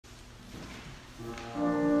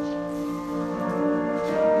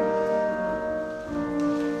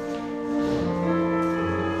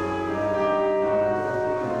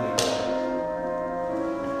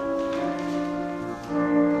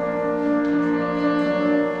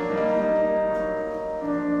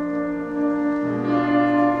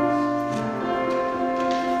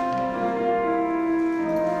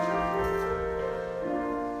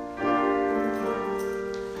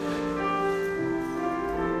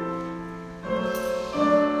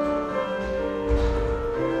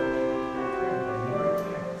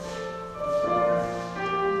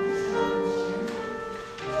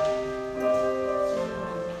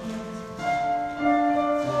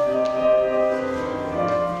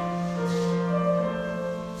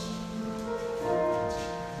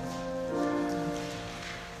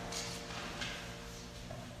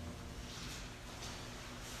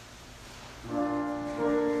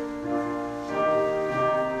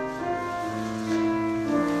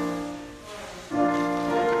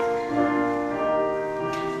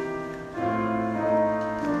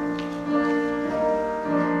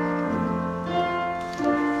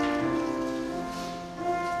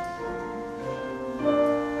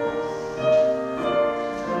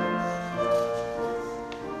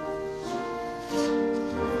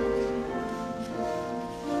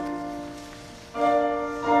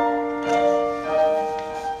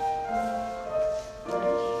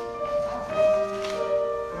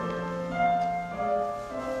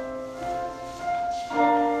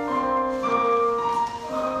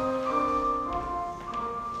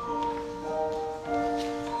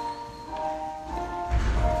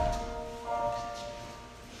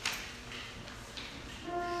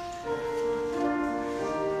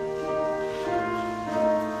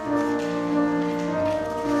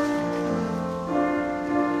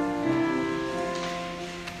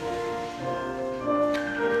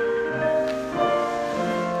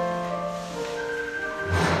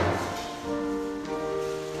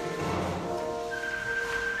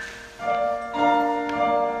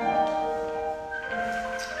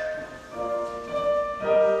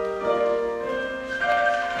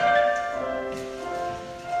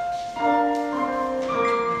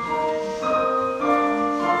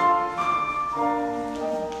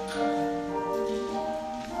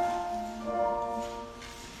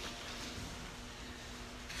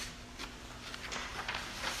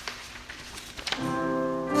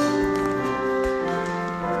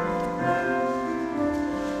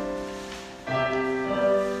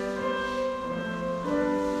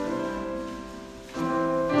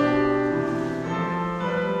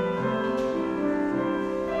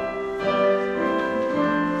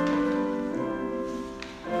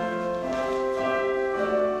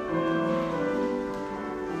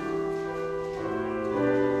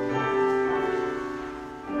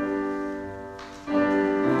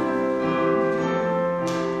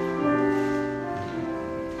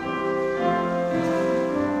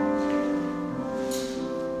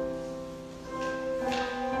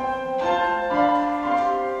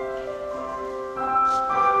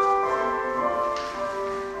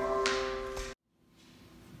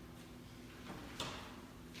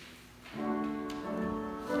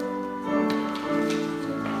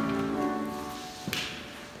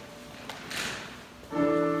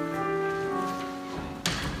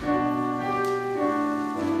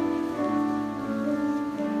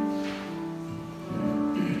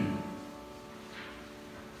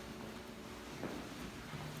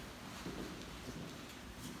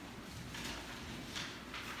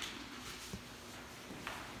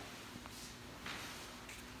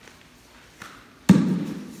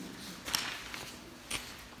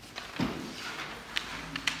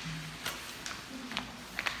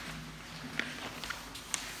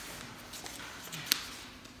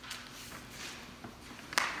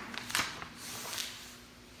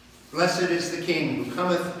Blessed is the King who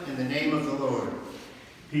cometh in the name of the Lord.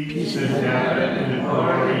 Peace in heaven and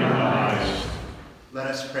glory in the highest. Let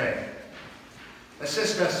us pray.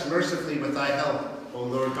 Assist us mercifully with thy help, O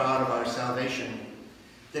Lord God of our salvation,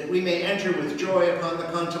 that we may enter with joy upon the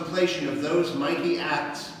contemplation of those mighty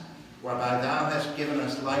acts whereby thou hast given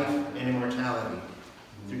us life and immortality.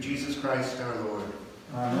 Through Jesus Christ our Lord.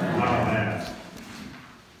 Amen. Amen.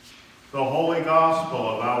 The Holy Gospel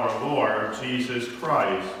of our Lord Jesus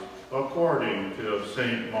Christ, according to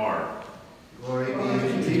St. Mark. Glory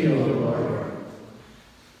be to you, O Lord.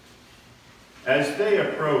 As they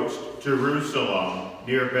approached Jerusalem,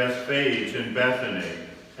 near Bethphage and Bethany,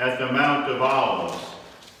 at the Mount of Olives,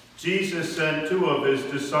 Jesus sent two of his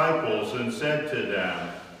disciples and said to them,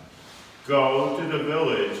 "Go to the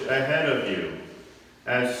village ahead of you.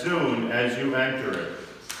 As soon as you enter it,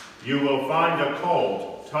 you will find a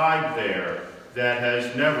colt tied there that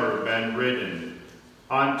has never been ridden.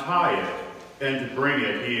 Untie it and bring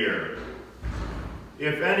it here.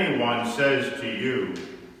 If anyone says to you,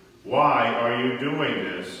 why are you doing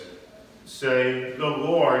this? Say, the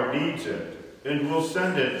Lord needs it, and will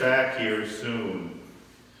send it back here soon.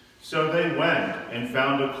 So they went and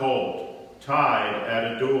found a colt tied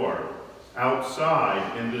at a door,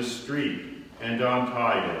 outside in the street, and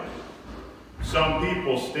untied it. Some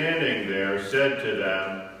people standing there said to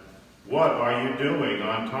them, what are you doing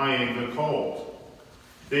untying the colt?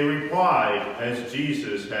 They replied as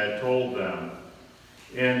Jesus had told them,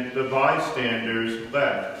 and the bystanders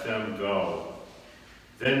let them go.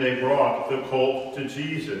 Then they brought the colt to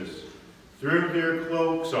Jesus, threw their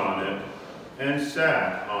cloaks on it, and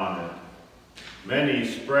sat on it. Many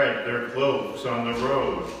spread their cloaks on the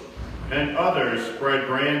road, and others spread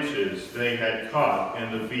branches they had cut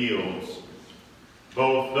in the fields.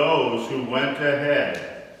 Both those who went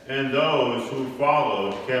ahead and those who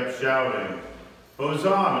followed kept shouting,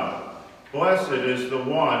 Hosanna! Blessed is the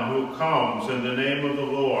one who comes in the name of the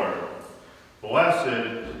Lord.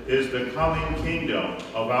 Blessed is the coming kingdom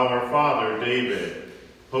of our father David.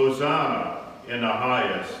 Hosanna in the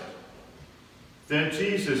highest. Then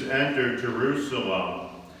Jesus entered Jerusalem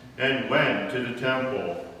and went to the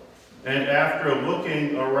temple. And after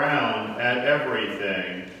looking around at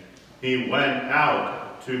everything, he went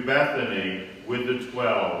out to Bethany with the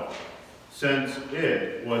 12, since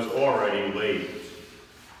it was already late.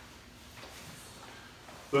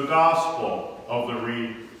 The Gospel of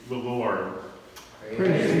the Lord.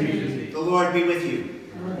 Praise the Lord be with you.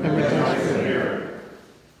 And with thy spirit.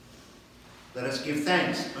 Let us give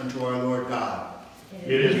thanks unto our Lord God.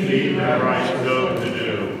 It is thee that right so to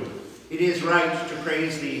do. It is right to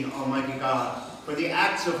praise thee, Almighty God, for the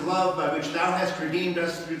acts of love by which thou hast redeemed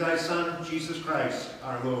us through thy Son, Jesus Christ,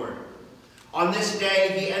 our Lord. On this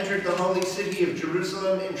day he entered the holy city of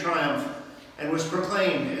Jerusalem in triumph, and was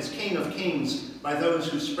proclaimed as King of Kings by those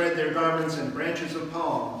who spread their garments and branches of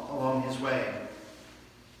palm along his way.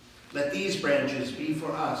 Let these branches be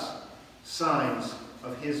for us signs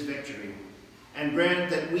of his victory, and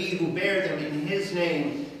grant that we who bear them in his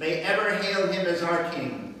name may ever hail him as our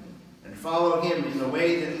King, and follow him in the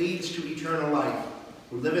way that leads to eternal life,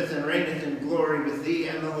 who liveth and reigneth in glory with thee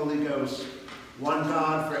and the Holy Ghost, one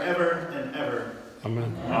God forever and ever.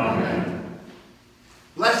 Amen. Amen.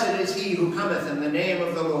 Blessed is he who cometh in the name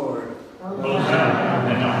of the Lord.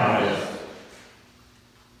 Hosanna in the highest.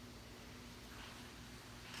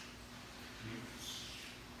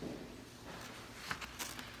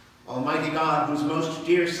 Almighty God, whose most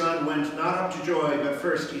dear Son went not up to joy, but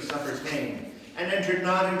first he suffered pain, and entered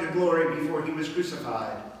not into glory before he was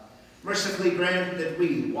crucified, mercifully grant that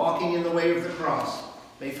we, walking in the way of the cross,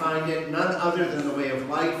 may find it none other than the way of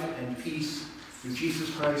life and peace, through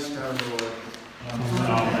Jesus Christ our Lord.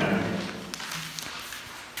 Amen.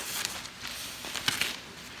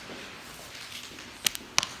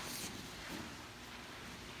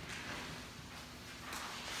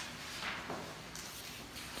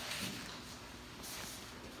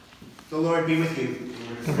 The Lord be with you.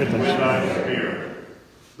 And with With thy spirit.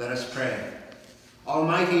 Let us pray.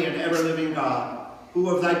 Almighty and ever-living God, who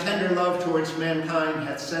of thy tender love towards mankind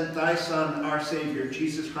hath sent thy Son, our Savior,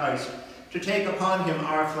 Jesus Christ, to take upon him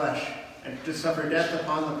our flesh, and to suffer death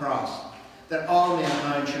upon the cross, that all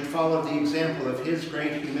mankind should follow the example of his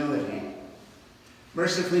great humility.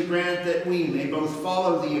 Mercifully grant that we may both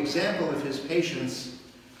follow the example of his patience,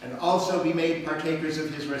 and also be made partakers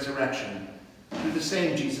of his resurrection. Through the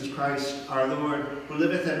same Jesus Christ, our Lord, who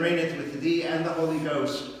liveth and reigneth with thee and the Holy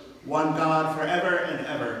Ghost, one God forever and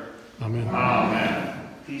ever. Amen. Amen.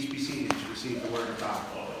 Please be seated to receive the word of God.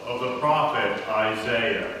 Of the prophet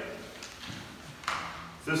Isaiah.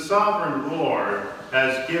 The sovereign Lord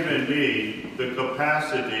has given me the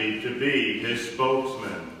capacity to be his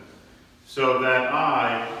spokesman, so that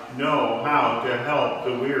I know how to help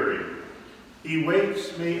the weary. He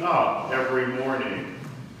wakes me up every morning.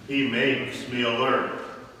 He makes me alert,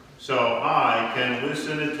 so I can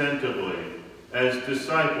listen attentively, as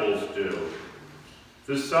disciples do.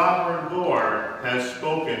 The sovereign Lord has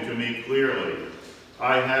spoken to me clearly.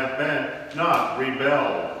 I have not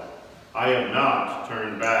rebelled. I have not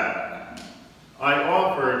turned back. I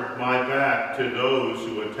offered my back to those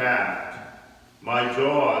who attacked, my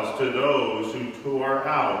jaws to those who tore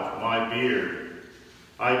out my beard.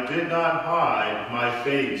 I did not hide my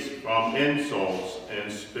face from insults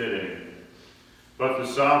and spitting. But the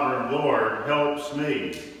sovereign Lord helps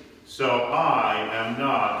me, so I am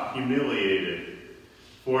not humiliated.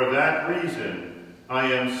 For that reason,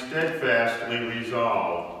 I am steadfastly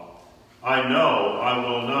resolved. I know I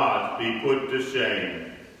will not be put to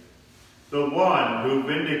shame. The one who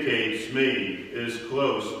vindicates me is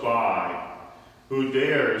close by, who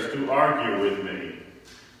dares to argue with me.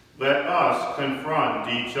 Let us confront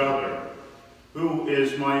each other. Who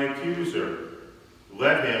is my accuser?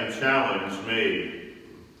 Let him challenge me.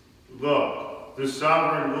 Look, the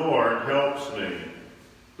sovereign Lord helps me.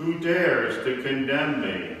 Who dares to condemn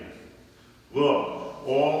me? Look,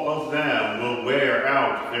 all of them will wear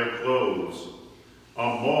out their clothes. A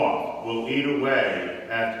moth will eat away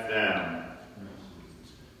at them.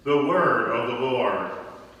 The word of the Lord.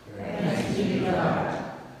 Thanks be to God.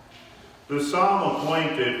 The psalm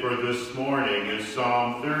appointed for this morning is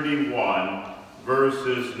Psalm 31,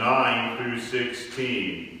 verses 9 through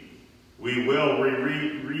 16. We will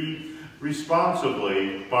read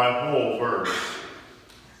responsively by whole verse.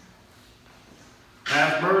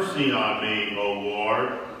 Have mercy on me, O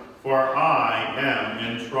Lord, for I am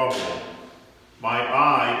in trouble. My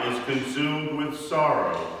eye is consumed with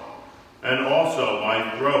sorrow, and also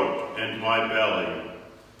my throat and my belly.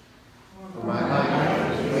 For my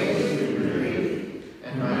life is wasted with grief,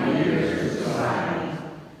 and my years are declining.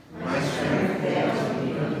 My strength fails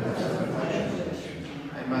me because of affliction,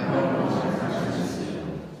 and my bones are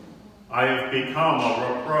consumed. I have become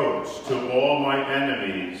a reproach to all my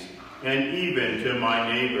enemies, and even to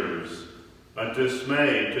my neighbors, a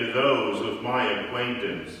dismay to those of my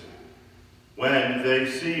acquaintance. When they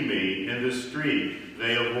see me in the street,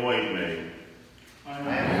 they avoid me. I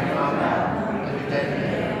am gone out like a dead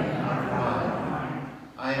man on fire.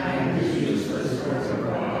 I am useless words of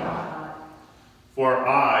God. For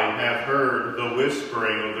I have heard the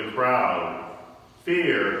whispering of the crowd.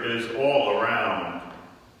 Fear is all around.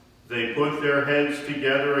 They put their heads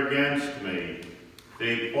together against me.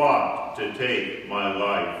 They plot to take my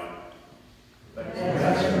life. But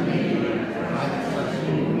as for me, I have trusted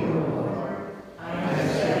in you, Lord. I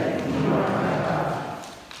have said, you are my God.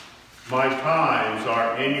 My times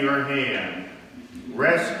are in your hand.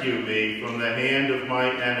 Rescue me from the hand of my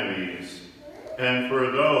enemies, and for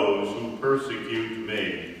those who persecute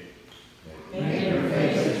me. Make your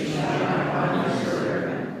face shine upon your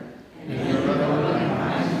servant, and your loving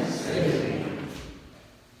kindness save me.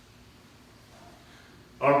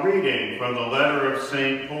 A reading from the letter of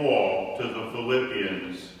St. Paul to the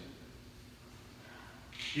Philippians.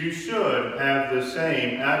 You should have the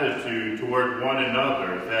same attitude toward one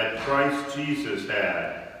another that Christ Jesus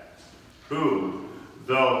had, who,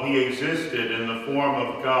 though he existed in the form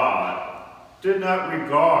of God, did not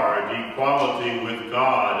regard equality with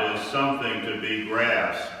God as something to be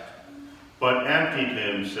grasped, but emptied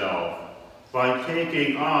himself by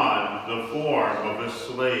taking on the form of a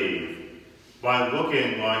slave, by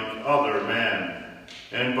looking like other men,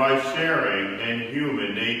 and by sharing in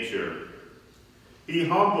human nature. He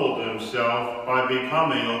humbled himself by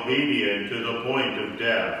becoming obedient to the point of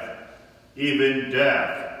death, even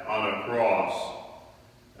death on a cross.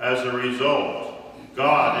 As a result,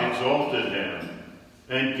 God exalted him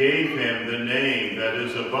and gave him the name that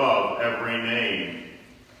is above every name,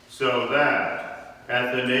 so that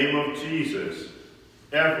at the name of Jesus,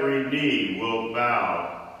 every knee will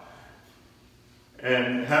bow,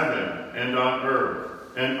 in heaven and on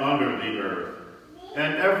earth and under the earth,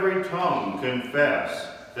 and every tongue confess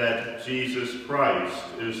that Jesus Christ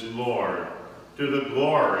is Lord, to the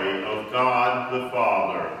glory of God the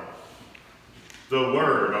Father. The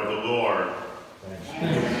word of the Lord.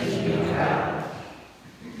 Thanks be to God.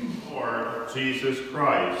 Lord Jesus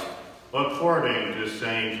Christ, according to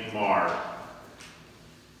St. Mark.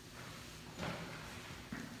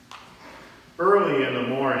 Early in the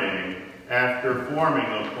morning, after forming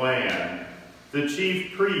a plan, the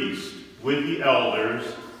chief priest with the elders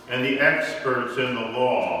and the experts in the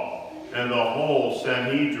law and the whole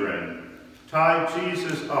Sanhedrin tied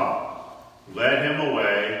Jesus up, led him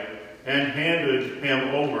away, and handed him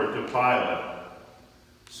over to Pilate.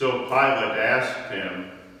 So Pilate asked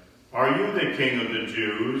him, "Are you the king of the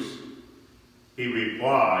Jews?" He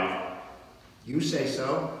replied, You say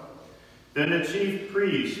so? Then the chief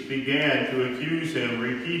priests began to accuse him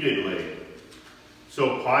repeatedly.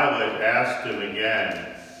 So Pilate asked him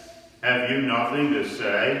again, "Have you nothing to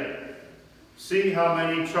say? See how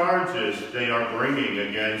many charges they are bringing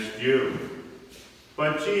against you."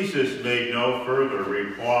 But Jesus made no further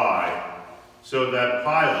reply, so that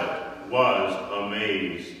Pilate was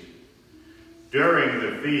amazed. During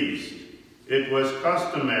the feast, it was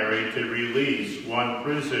customary to release one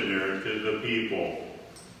prisoner to the people,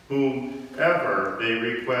 whomever they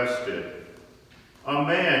requested. A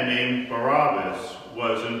man named Barabbas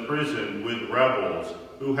was imprisoned with rebels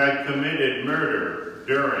who had committed murder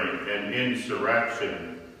during an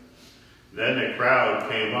insurrection. Then the crowd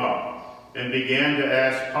came up and began to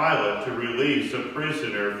ask Pilate to release a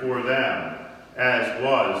prisoner for them, as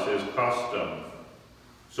was his custom.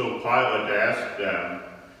 So Pilate asked them,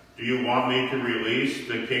 "Do you want me to release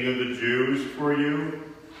the King of the Jews for you?"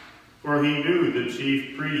 For he knew the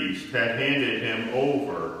chief priest had handed him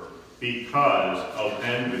over because of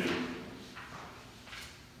envy.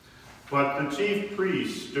 But the chief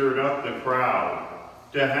priest stirred up the crowd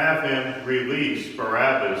to have him release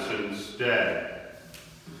Barabbas instead.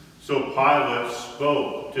 So Pilate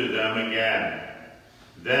spoke to them again.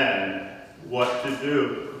 Then what do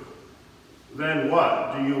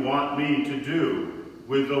you want me to do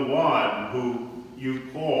with the one who you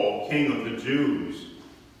call King of the Jews?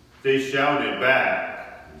 They shouted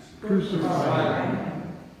back, "Crucify him."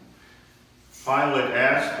 Pilate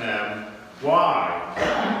asked them, "Why?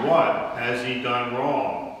 What has he done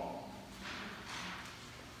wrong?"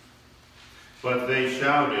 But they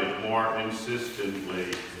shouted more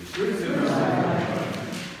insistently, "Crucify him."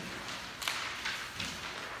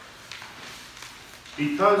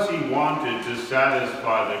 Because he wanted to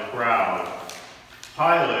satisfy the crowd,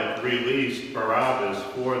 Pilate released Barabbas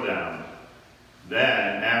for them.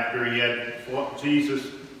 Then, after he had Jesus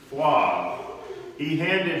flogged, he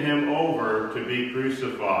handed him over to be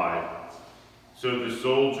crucified. So the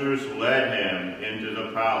soldiers led him into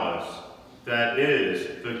the palace, that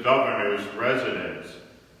is, the governor's residence,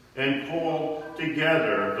 and called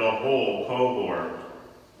together the whole cohort.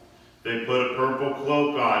 They put a purple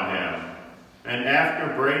cloak on him, and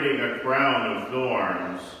after braiding a crown of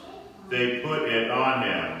thorns, they put it on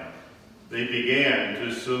him. They began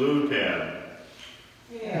to salute him.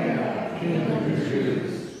 "Hail, King of the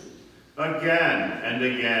Jews." Again and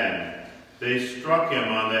again, they struck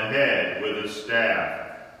him on the head with a staff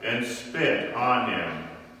and spit on him.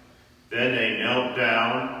 Then they knelt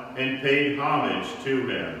down and paid homage to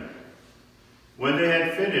him. When they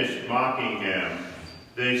had finished mocking him,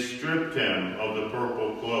 they stripped him of the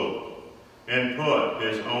purple cloak and put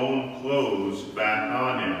his own clothes back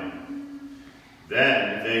on him.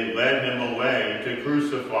 Then they led him away to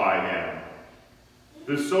crucify him.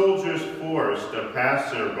 The soldiers forced a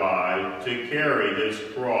passerby to carry his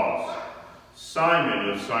cross, Simon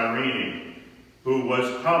of Cyrene, who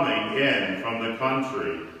was coming in from the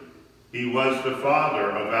country. He was the father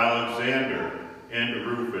of Alexander and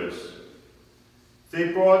Rufus.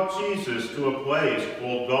 They brought Jesus to a place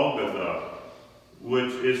called Golgotha,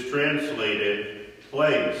 which is translated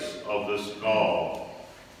place of the skull.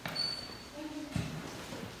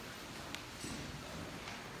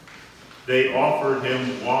 They offered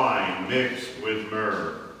him wine mixed with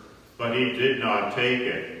myrrh, but he did not take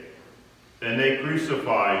it. Then they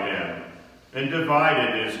crucified him and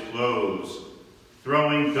divided his clothes,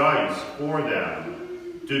 throwing dice for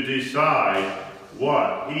them to decide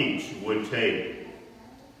what each would take.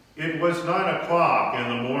 It was 9 o'clock in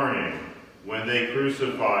the morning when they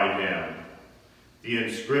crucified him. The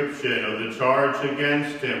inscription of the charge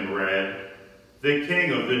against him read, "The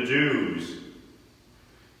King of the Jews."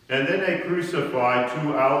 And then they crucified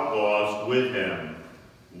 2 outlaws with him,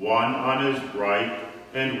 one on his right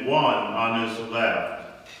and one on his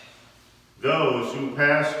left. Those who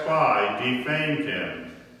passed by defamed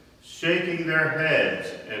him, shaking their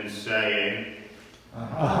heads and saying,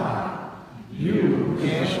 "Aha! You who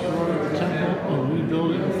destroy the temple and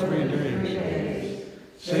rebuild it in 3 days,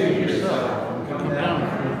 save yourself and come down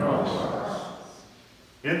from the cross."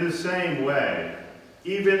 In the same way,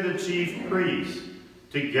 even the chief priests,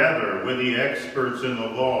 together with the experts in the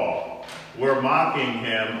law, were mocking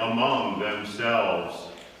him among themselves.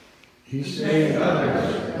 He saved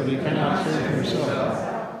others, but he cannot save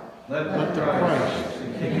himself. Let the Christ,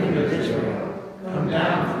 the King of Israel, come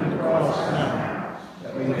down from the cross now,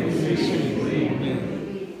 that we may see and believe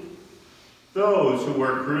him. Those who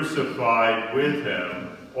were crucified with him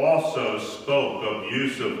also spoke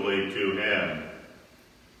abusively to him.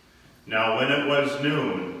 Now when it was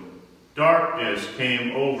noon, darkness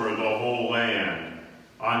came over the whole land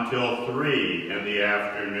until 3 in the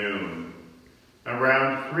afternoon.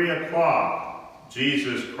 Around 3 o'clock,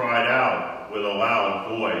 Jesus cried out with a loud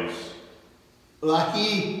voice,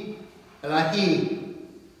 "Eloi, Eloi,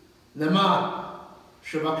 lema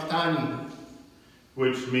sabachthani,"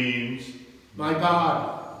 which means, my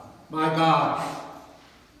God,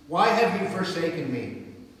 why have you forsaken me?"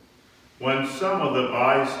 When some of the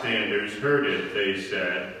bystanders heard it, they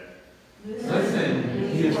said, "Listen,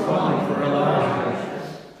 he is calling for Elijah."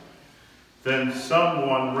 Then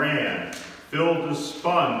someone ran, filled a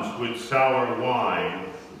sponge with sour wine,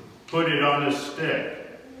 put it on a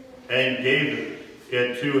stick, and gave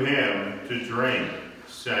it to him to drink,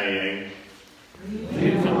 saying,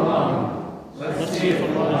 "Leave him alone. Let's see if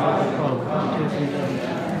the Lord will come to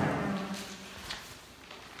them.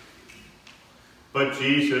 But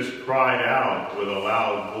Jesus cried out with a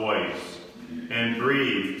loud voice and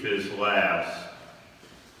breathed his last.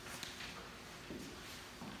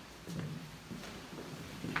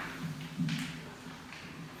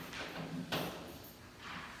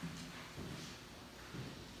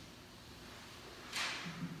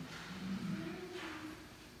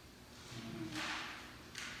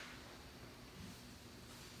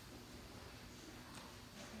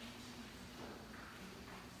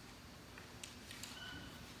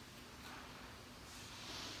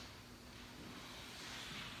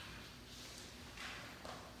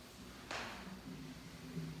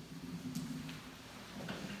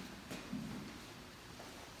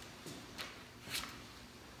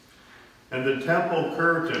 And the temple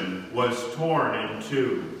curtain was torn in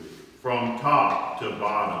two, from top to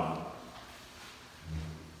bottom.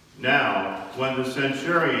 Now, when the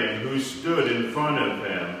centurion who stood in front of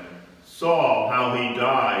him saw how he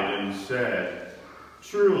died and said,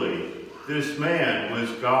 "Truly, this man was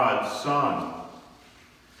God's son,"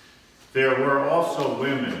 there were also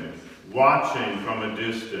women watching from a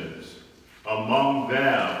distance. Among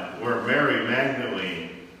them were Mary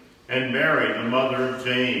Magdalene and Mary, the mother of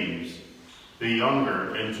James, the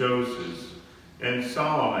younger, and Joseph, and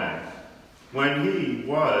Salome. When he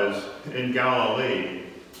was in Galilee,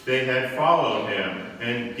 they had followed him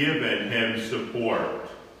and given him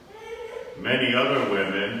support. Many other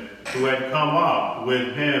women who had come up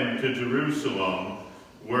with him to Jerusalem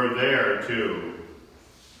were there too.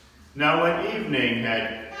 Now when evening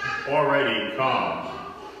had already come,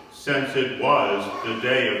 since it was the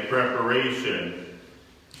day of preparation,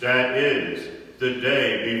 that is, the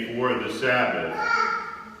day before the Sabbath,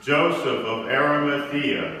 Joseph of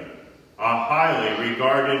Arimathea, a highly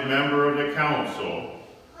regarded member of the council,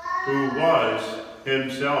 who was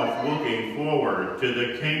himself looking forward to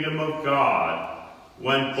the kingdom of God,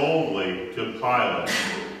 went boldly to Pilate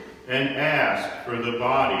and asked for the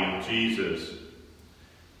body of Jesus.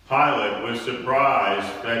 Pilate was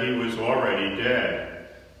surprised that he was already dead.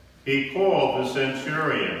 He called the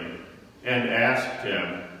centurion and asked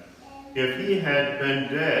him if he had been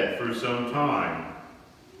dead for some time.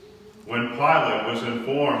 When Pilate was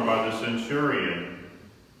informed by the centurion,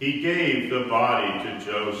 he gave the body to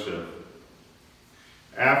Joseph.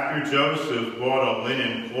 After Joseph bought a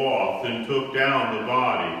linen cloth and took down the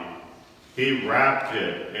body, he wrapped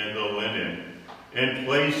it in the linen and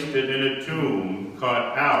placed it in a tomb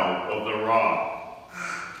cut out of the rock.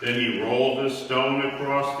 Then he rolled a stone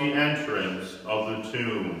across the entrance of the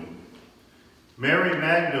tomb. Mary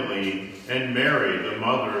Magdalene and Mary, the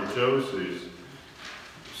mother of Joseph,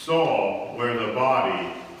 saw where the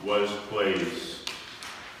body was placed.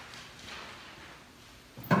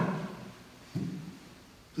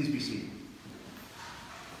 Please be seated.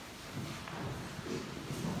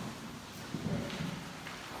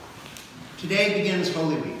 Today begins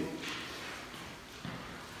Holy Week.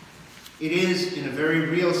 It is, in a very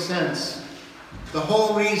real sense, the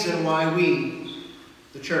whole reason why we,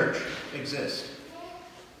 the Church, exist.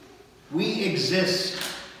 We exist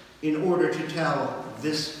in order to tell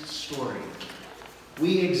this story.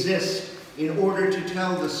 We exist in order to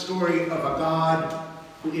tell the story of a God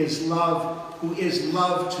who is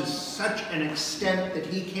love to such an extent that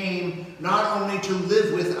he came not only to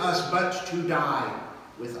live with us, but to die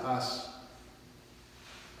with us.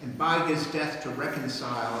 And by his death to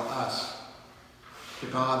reconcile us to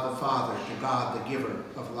God the Father, to God the giver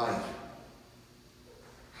of life.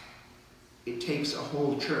 It takes a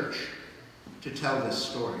whole church to tell this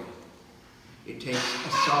story. It takes a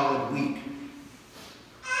solid week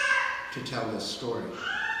to tell this story.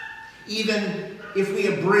 Even if we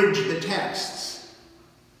abridge the texts,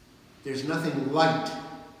 there's nothing light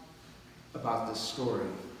about this story.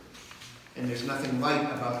 And there's nothing light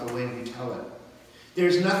about the way we tell it.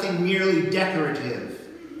 There's nothing merely decorative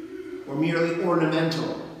or merely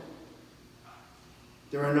ornamental.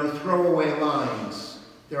 There are no throwaway lines.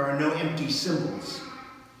 There are no empty symbols.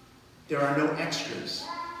 There are no extras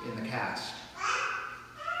in the cast.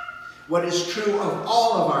 What is true of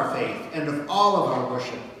all of our faith and of all of our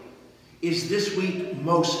worship is this week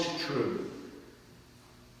most true.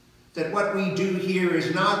 That what we do here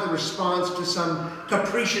is not the response to some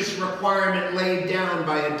capricious requirement laid down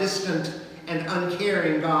by a distant and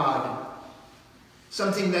uncaring God,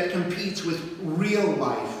 something that competes with real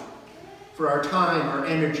life for our time, our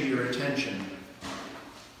energy, or attention.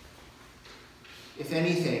 If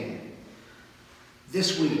anything,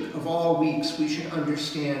 this week, of all weeks, we should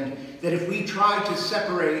understand that if we try to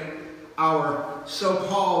separate our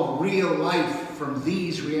so-called real life from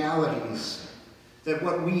these realities that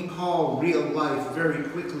what we call real life very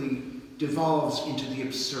quickly devolves into the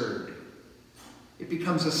absurd. It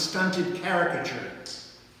becomes a stunted caricature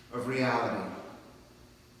of reality.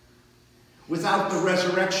 Without the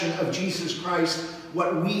resurrection of Jesus Christ,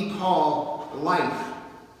 what we call life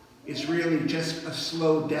is really just a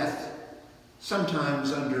slow death,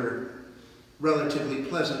 sometimes under relatively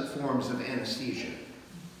pleasant forms of anesthesia.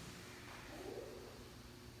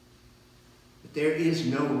 But there is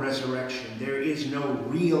no resurrection, there is no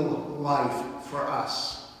real life for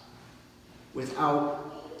us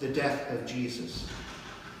without the death of Jesus.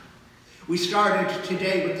 We started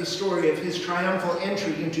today with the story of his triumphal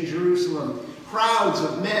entry into Jerusalem. Crowds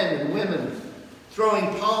of men and women throwing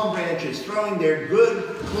palm branches, throwing their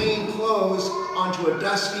good, clean clothes onto a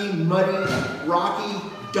dusty, muddy, rocky,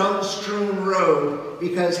 dung-strewn road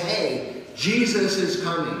because, hey, Jesus is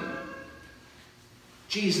coming.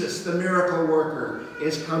 Jesus, the miracle worker,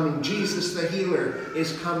 is coming. Jesus, the healer,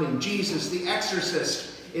 is coming. Jesus, the exorcist,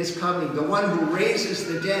 is coming. The one who raises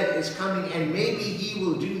the dead is coming, and maybe he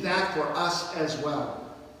will do that for us as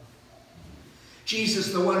well.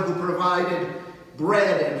 Jesus, the one who provided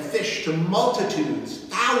bread and fish to multitudes,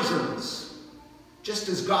 thousands, just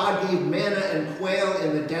as God gave manna and quail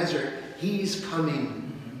in the desert, he's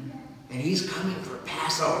coming, and he's coming for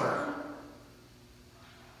Passover.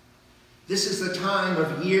 This is the time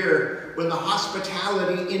of year when the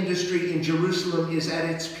hospitality industry in Jerusalem is at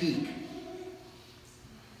its peak.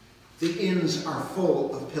 The inns are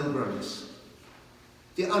full of pilgrims.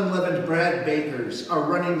 The unleavened bread bakers are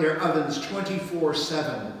running their ovens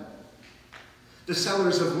 24/7. The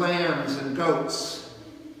sellers of lambs and goats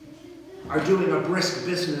are doing a brisk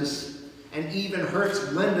business, and even Hertz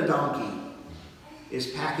Lendedonkey is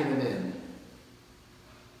packing them in.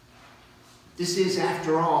 This is,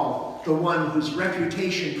 after all, the one whose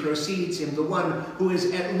reputation precedes him, the one who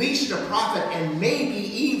is at least a prophet and maybe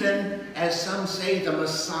even, as some say, the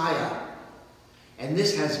Messiah. And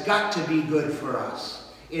this has got to be good for us.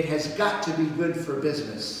 It has got to be good for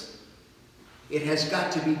business. It has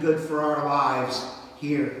got to be good for our lives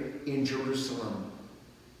here in Jerusalem.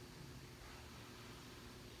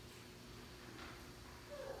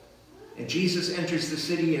 And Jesus enters the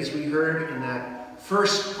city, as we heard in that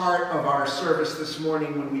first part of our service this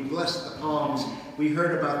morning when we blessed the palms. We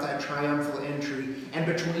heard about that triumphal entry. And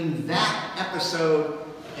between that episode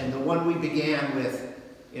and the one we began with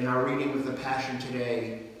in our reading with the Passion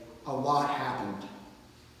today, a lot happened.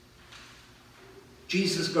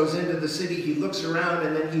 Jesus goes into the city, he looks around,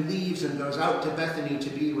 and then he leaves and goes out to Bethany to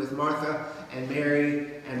be with Martha and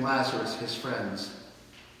Mary and Lazarus, his friends.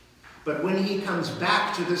 But when he comes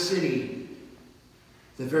back to the city,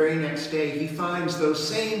 the very next day, he finds those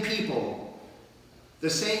same people, the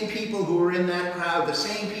same people who were in that crowd, the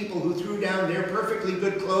same people who threw down their perfectly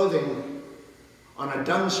good clothing on a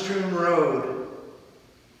dung-strewn road.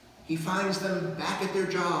 He finds them back at their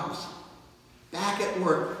jobs, back at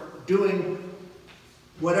work, doing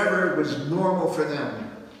whatever was normal for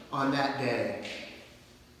them on that day.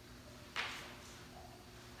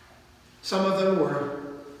 Some of them were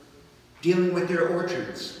dealing with their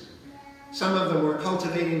orchards. Some of them were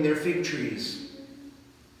cultivating their fig trees.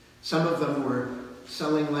 Some of them were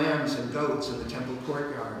selling lambs and goats in the temple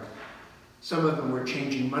courtyard. Some of them were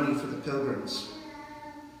changing money for the pilgrims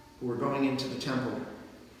who were going into the temple.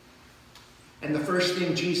 And the first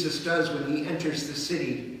thing Jesus does when he enters the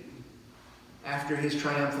city after his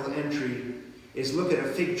triumphal entry is look at a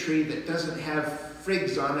fig tree that doesn't have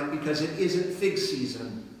figs on it because it isn't fig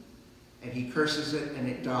season. And he curses it and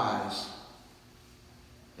it dies.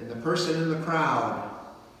 And the person in the crowd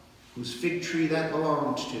whose fig tree that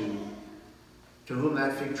belonged to whom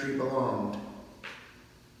that fig tree belonged,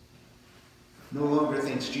 no longer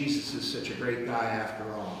thinks Jesus is such a great guy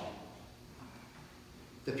after all.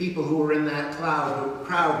 The people who were in that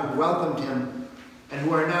crowd who welcomed him and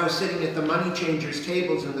who are now sitting at the money changers'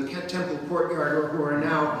 tables in the temple courtyard, or who are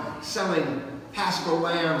now selling paschal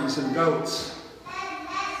lambs and goats,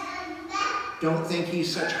 don't think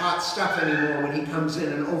he's such hot stuff anymore when he comes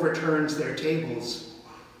in and overturns their tables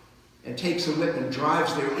and takes a whip and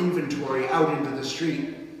drives their inventory out into the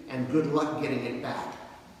street, and good luck getting it back.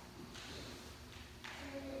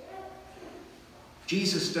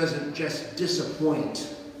 Jesus doesn't just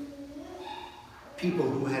disappoint people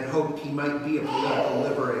who had hoped he might be a political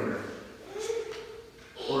liberator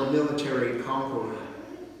or a military conqueror.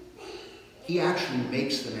 He actually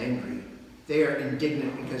makes them angry. They are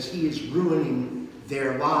indignant because he is ruining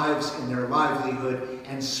their lives and their livelihood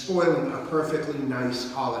and spoiling a perfectly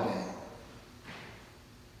nice holiday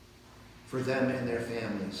for them and their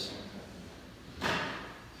families.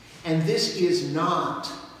 And this is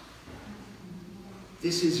not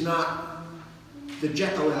the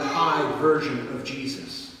Jekyll and Hyde version of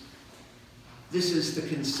Jesus. This is the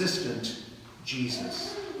consistent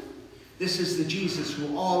Jesus. This is the Jesus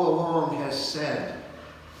who all along has said,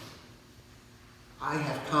 I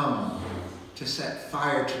have come to set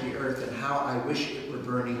fire to the earth, and how I wish it were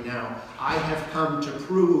burning now. I have come to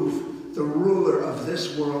prove the ruler of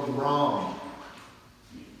this world wrong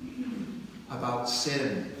about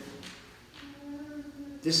sin.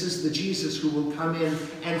 This is the Jesus who will come in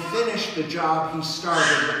and finish the job he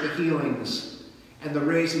started with the healings and the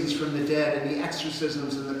raisings from the dead and the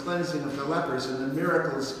exorcisms and the cleansing of the lepers and the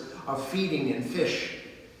miracles of feeding and fish.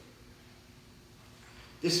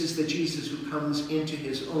 This is the Jesus who comes into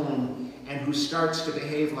his own and who starts to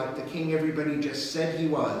behave like the king everybody just said he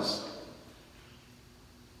was.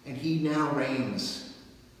 And he now reigns.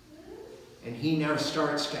 And he now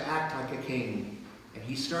starts to act like a king. And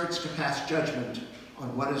he starts to pass judgment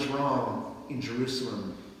on what is wrong in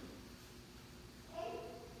Jerusalem.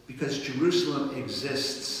 Because Jerusalem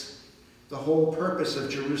exists. The whole purpose of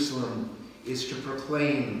Jerusalem is to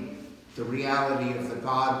proclaim the reality of the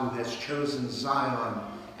God who has chosen Zion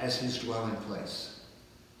as his dwelling place.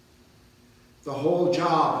 The whole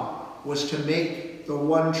job was to make the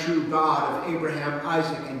one true God of Abraham,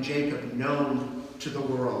 Isaac, and Jacob known to the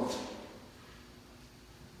world.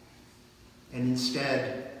 And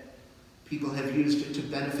instead, people have used it to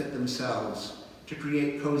benefit themselves, to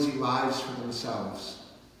create cozy lives for themselves.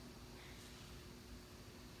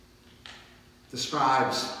 The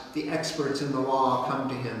scribes, the experts in the law, come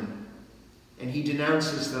to him, and he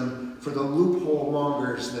denounces them for the loophole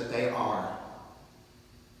mongers that they are.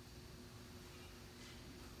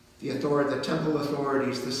 The temple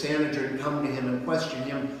authorities, the Sanhedrin, come to him and question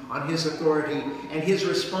him on his authority, and his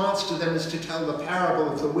response to them is to tell the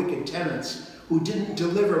parable of the wicked tenants who didn't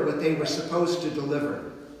deliver what they were supposed to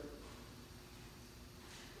deliver.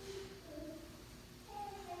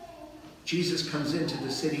 Jesus comes into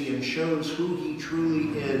the city and shows who he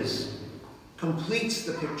truly is, completes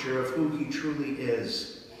the picture of who he truly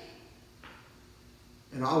is.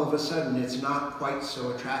 And all of a sudden, it's not quite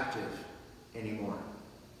so attractive anymore.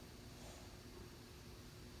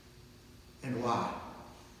 And why?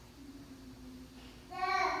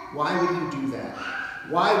 Why would he do that?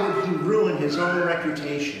 Why would he ruin his own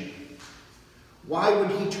reputation? Why would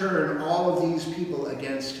he turn all of these people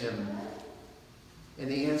against him? And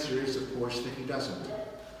the answer is, of course, that he doesn't.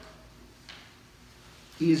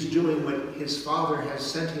 He is doing what his Father has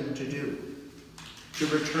sent him to do, to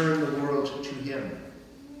return the world to him,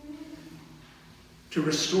 to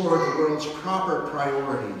restore the world's proper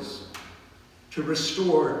priorities, to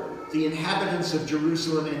restore the inhabitants of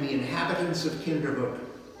Jerusalem and the inhabitants of Kinderhook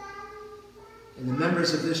and the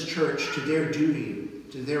members of this church to their duty,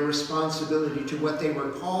 to their responsibility, to what they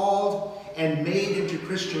were called and made into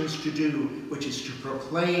Christians to do, which is to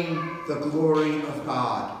proclaim the glory of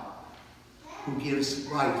God, who gives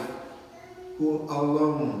life, who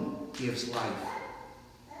alone gives life.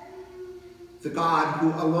 The God who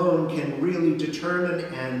alone can really determine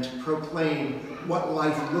and proclaim what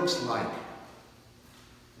life looks like,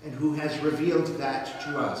 and who has revealed that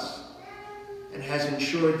to us, and has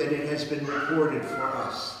ensured that it has been recorded for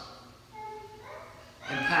us,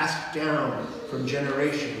 and passed down from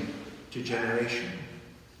generation to generation.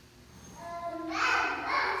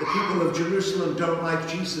 The people of Jerusalem don't like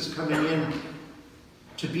Jesus coming in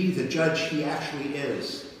to be the judge he actually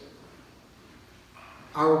is.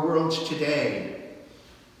 Our world today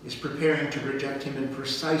is preparing to reject him in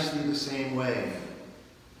precisely the same way,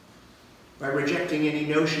 by rejecting any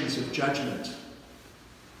notions of judgment,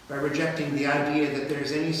 by rejecting the idea that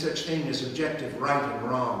there's any such thing as objective right and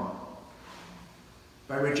wrong,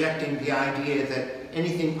 by rejecting the idea that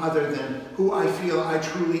anything other than who I feel I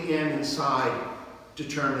truly am inside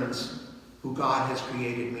determines who God has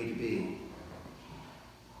created me to be.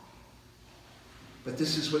 But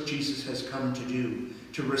this is what Jesus has come to do,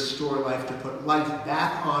 to restore life, to put life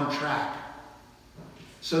back on track,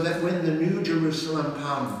 so that when the new Jerusalem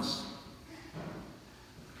comes,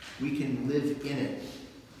 we can live in it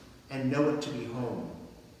and know it to be home.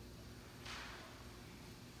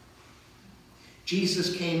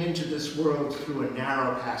 Jesus came into this world through a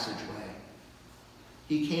narrow passageway.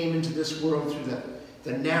 He came into this world through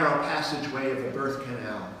the narrow passageway of the birth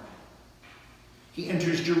canal. He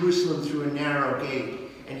enters Jerusalem through a narrow gate,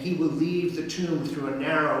 and he will leave the tomb through a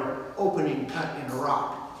narrow opening cut in a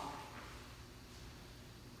rock.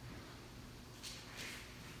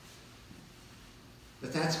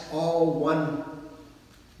 But that's all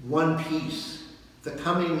one piece The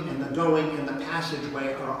coming and the going and the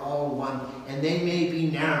passageway are all one, and they may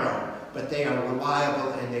be narrow, but they are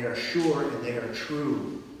reliable, and they are sure, and they are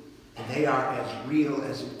true, and they are as real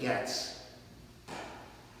as it gets.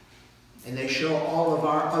 And they show all of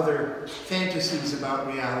our other fantasies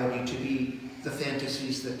about reality to be the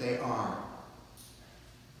fantasies that they are.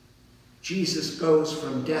 Jesus goes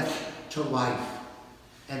from death to life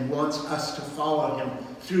and wants us to follow him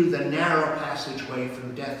through the narrow passageway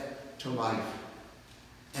from death to life,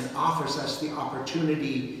 and offers us the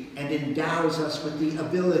opportunity and endows us with the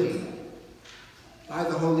ability by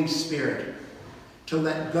the Holy Spirit to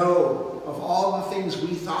let go of all the things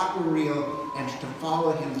we thought were real and to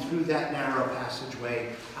follow him through that narrow passageway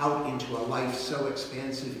out into a life so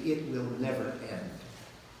expansive it will never end.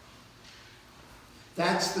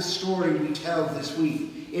 That's the story we tell this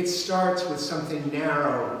week. It starts with something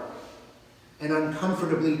narrow and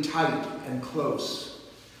uncomfortably tight and close,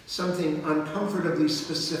 something uncomfortably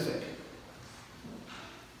specific,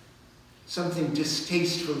 something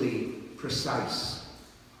distastefully precise.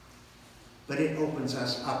 But it opens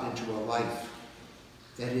us up into a life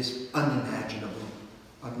that is unimaginable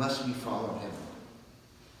unless we follow him.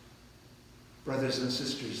 Brothers and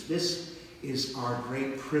sisters, this is our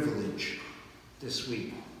great privilege this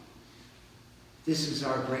week. This is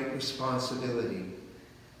our great responsibility.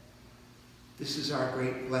 This is our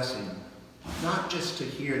great blessing, not just to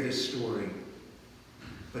hear this story,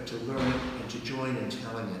 but to learn it and to join in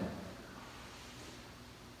telling it.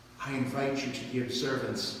 I invite you to the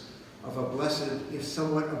observance of a blessed, if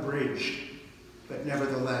somewhat abridged, but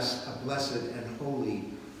nevertheless a blessed and holy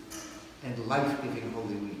and life-giving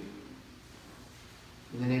Holy Week.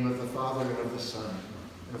 In the name of the Father, and of the Son,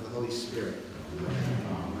 and of the Holy Spirit.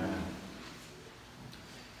 Amen.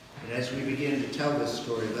 And as we begin to tell this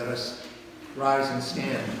story, let us rise and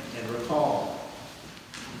stand and recall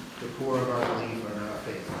the core of our belief and our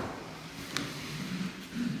faith.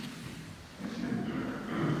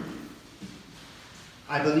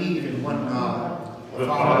 I believe in one God, the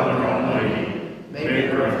Father Almighty,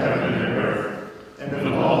 maker of heaven and earth, and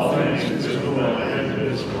of all things visible and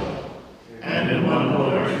invisible, and in one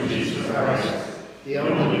Lord Jesus Christ, the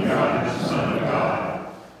only begotten Son of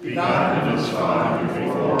God, begotten of his Father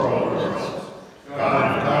before all worlds,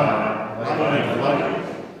 God of God, light of light,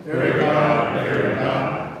 very God, very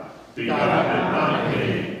God, begotten and not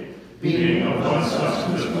made, being of one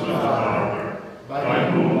substance with the Father,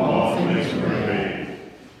 by whom all things were made,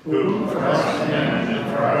 who for us men and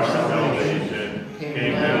for our salvation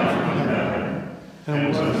came down from heaven, and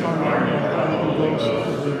was incarnate by the Holy Ghost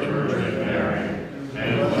of the Virgin Mary,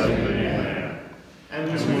 and was a man,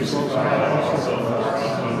 and was crucified also for us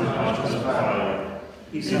under Pontius Pilate.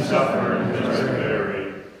 He suffered and was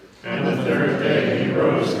buried, and the third day he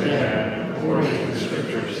rose again, according to the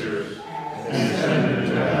Scriptures, and ascended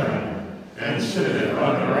into heaven, and sitteth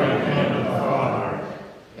on the right hand of the Father.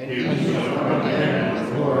 And he shall come again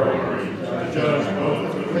with glory to judge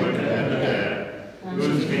both the quick and the dead,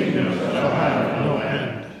 whose kingdom shall have no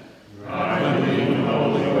end. I believe in the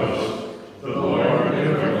Holy Ghost, the Lord,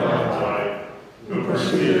 giver of our life, who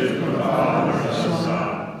proceeded from the Father and the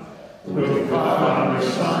Son, who with the Father and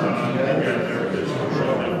the Son together is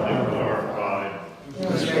worshiped and glorified,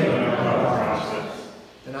 who spake of our prophets.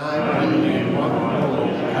 And I believe in one holy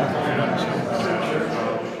Catholic Church,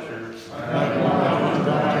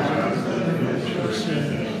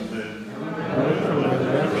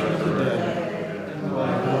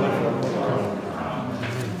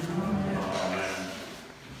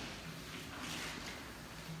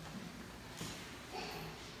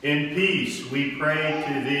 in peace we pray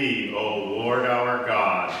to thee, O Lord our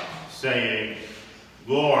God, saying,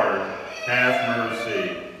 Lord, have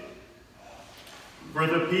mercy. For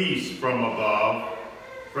the peace from above,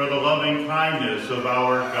 for the loving kindness of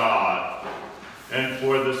our God, and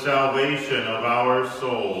for the salvation of our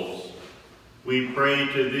souls, we pray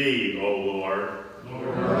to thee, O Lord.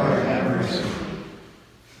 Lord, have mercy.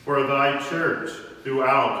 For thy church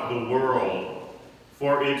throughout the world,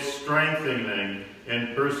 for its strengthening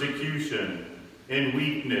in persecution, in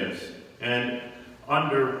weakness, and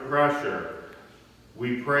under pressure,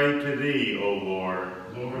 we pray to thee, O Lord.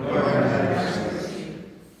 Lord, have mercy.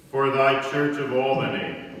 For thy church of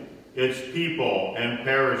Albany, its people and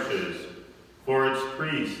parishes, for its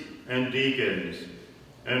priests and deacons,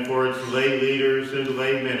 and for its lay leaders and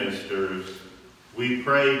lay ministers, we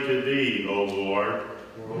pray to thee, O Lord.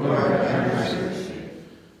 Lord, have mercy.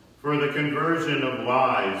 For the conversion of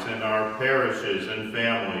lives in our parishes and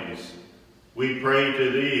families, we pray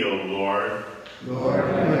to thee, O Lord. Lord,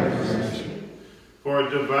 have mercy. For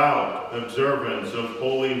devout observance of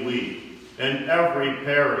Holy Week in every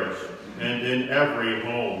parish and in every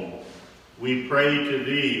home. We pray to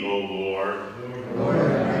thee, O Lord. Lord,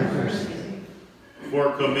 have mercy.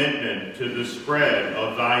 For commitment to the spread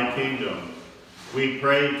of thy kingdom, we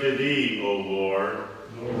pray to thee, O Lord.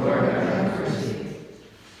 Lord, have mercy.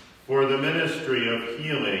 For the ministry of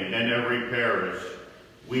healing in every parish,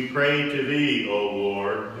 we pray to thee, O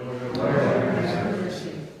Lord. Lord, have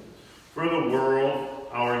mercy. For the world,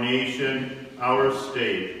 our nation, our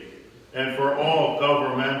state, and for all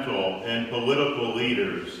governmental and political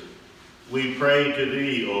leaders, we pray to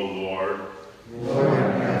thee, O Lord. Lord,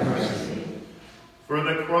 have mercy. For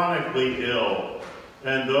the chronically ill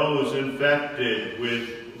and those infected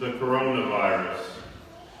with the coronavirus,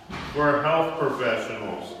 for health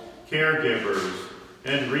professionals, caregivers,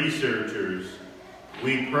 and researchers,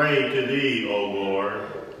 we pray to thee, O Lord.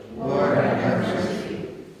 Lord, have mercy.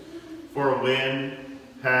 For Lynn,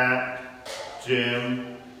 Pat,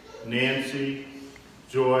 Jim, Nancy,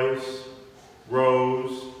 Joyce,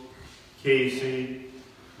 Rose, Casey,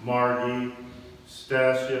 Margie,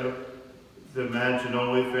 Stasia, the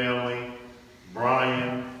Manginoli family,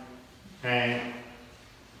 Brian, Hank,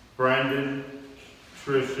 Brendan,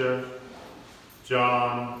 Tricia,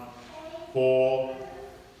 John, Paul,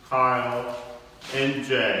 Kyle, and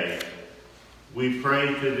Jay, we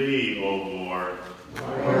pray to thee, O Lord.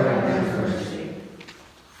 Lord, have mercy.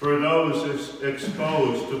 For those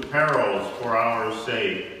exposed to perils for our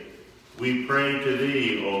sake, we pray to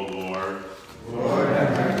thee, O Lord. Lord,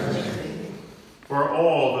 have mercy. For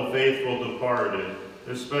all the faithful departed,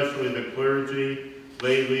 especially the clergy,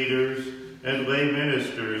 lay leaders, and lay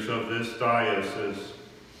ministers of this diocese,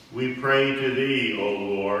 we pray to thee, O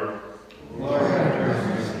Lord. Lord, have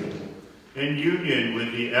mercy. In union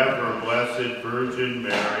with the ever-blessed Virgin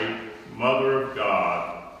Mary, Mother of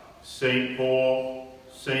God, St. Paul,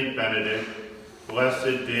 St. Benedict,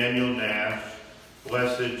 Blessed Daniel Nash,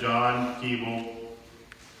 Blessed John Keeble,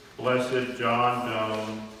 Blessed John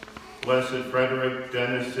Doan, Blessed Frederick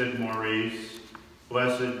Dennison Maurice,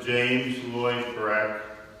 Blessed James Lloyd Breck,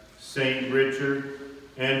 St. Richard,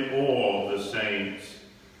 and all the saints,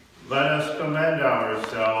 let us commend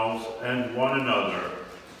ourselves and one another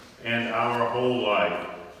and our whole life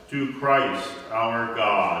to Christ our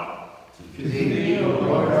God. To thee, O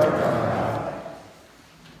Lord our God.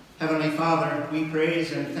 Heavenly Father, we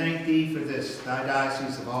praise and thank thee for this, thy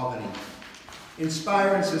Diocese of Albany.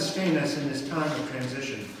 Inspire and sustain us in this time of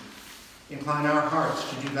transition. Incline our hearts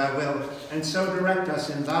to do thy will, and so direct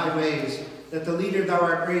us in thy ways, that the leader thou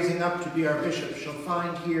art raising up to be our bishop shall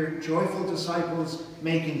find here joyful disciples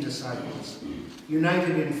making disciples,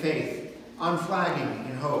 united in faith, unflagging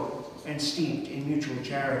in hope, and steeped in mutual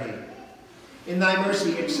charity. In thy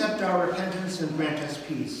mercy, accept our repentance and grant us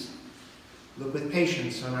peace. Look with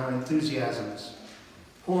patience on our enthusiasms.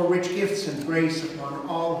 Pour rich gifts and grace upon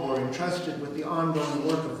all who are entrusted with the ongoing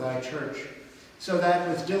work of thy church, so that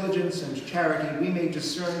with diligence and charity we may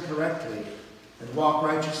discern correctly and walk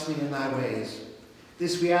righteously in thy ways.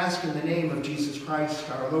 This we ask in the name of Jesus Christ,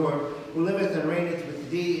 our Lord, who liveth and reigneth with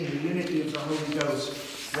thee in the unity of the Holy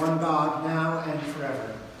Ghost, one God, now and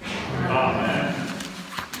forever. Amen.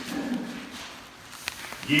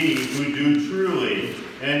 Ye who do truly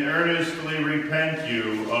and earnestly repent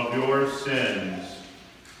you of your sins,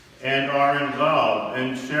 and are in love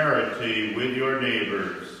and charity with your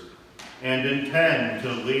neighbors, and intend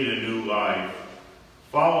to lead a new life,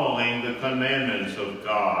 following the commandments of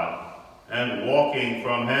God, and walking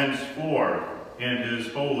from henceforth in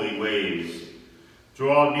his holy ways.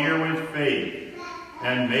 Draw near with faith,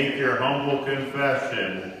 and make your humble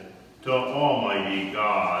confession to Almighty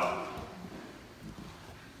God.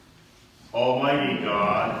 Almighty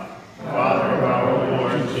God, Father of our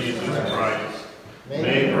Lord Jesus Christ,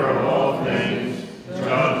 maker of all things,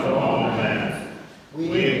 judge of all men,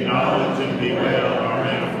 we acknowledge and bewail our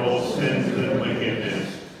manifold sins and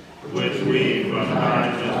wickedness, which we from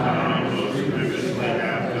time to time most grievously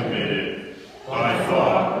have committed, by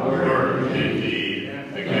thought, word, and deed,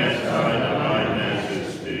 against thy divine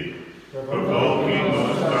majesty, provoking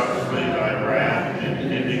most justly thy wrath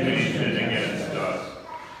and indignation against us.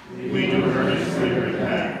 We do earnestly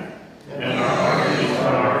repent, and are heartily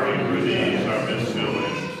sorry for these our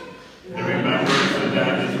misdoings. The remembrance of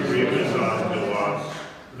them is grievous unto us,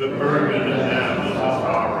 the burden of them is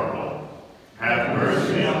horrible. Have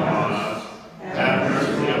mercy upon us, have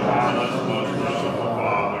mercy upon us, most merciful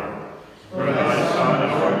Father. For thy Son,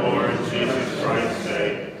 our Lord Jesus Christ's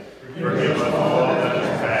sake, forgive us all that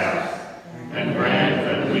is past, and grant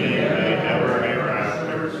that we may ever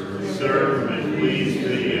hereafter serve and please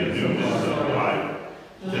thee in newness of life,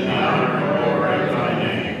 to the honor and glory of thy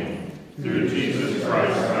name, through Jesus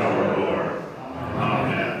Christ our Lord.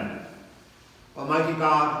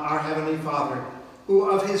 Father, who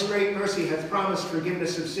of his great mercy hath promised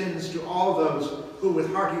forgiveness of sins to all those who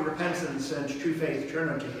with hearty repentance and true faith turn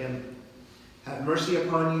unto him, have mercy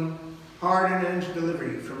upon you, pardon and deliver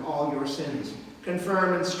you from all your sins,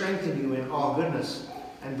 confirm and strengthen you in all goodness,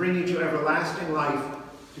 and bring you to everlasting life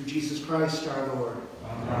through Jesus Christ our Lord.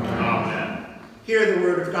 Amen. Hear the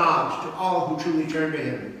word of God to all who truly turn to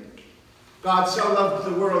him. God so loved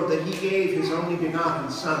the world that he gave his only begotten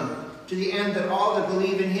Son, to the end that all that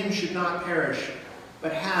believe in him should not perish,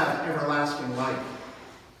 but have everlasting life.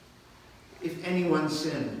 If anyone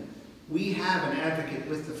sin, we have an advocate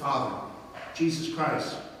with the Father, Jesus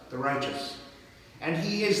Christ, the righteous. And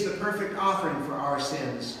he is the perfect offering for our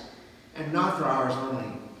sins, and not for ours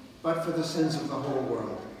only, but for the sins of the whole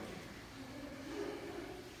world.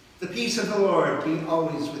 The peace of the Lord be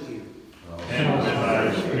always with you. And with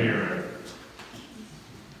thy spirit.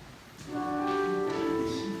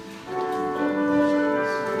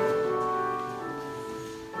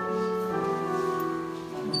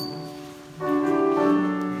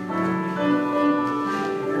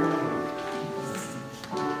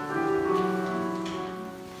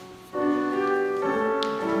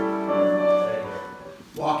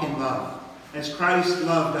 Walk in love, as Christ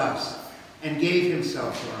loved us and gave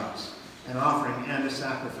himself for us, an offering and a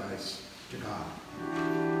sacrifice to God.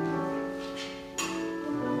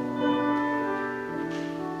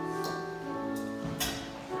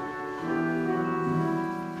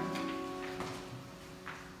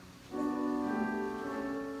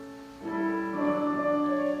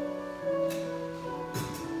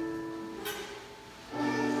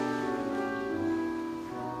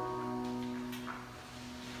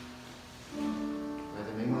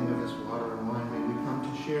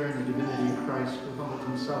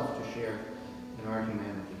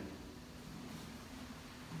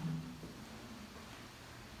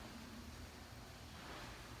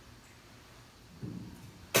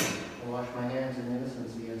 Wash my hands in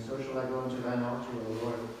innocency, and so shall I go into thine altar, O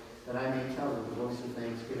Lord, that I may tell with the voice of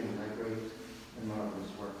thanksgiving thy great and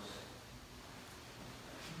marvelous works.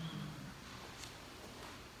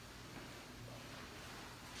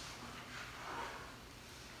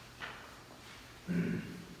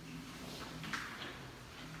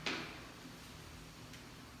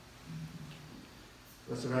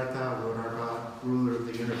 Blessed art thou, Lord our God, ruler of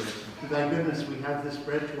the universe. To thy goodness we have this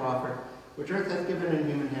bread to offer, which earth hath given and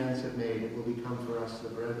human hands have made. It will become for us the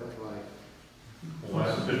bread of life.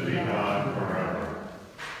 Blessed be God forever.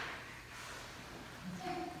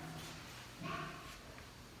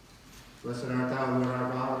 Blessed art thou, Lord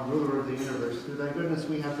our God, ruler of the universe. Through thy goodness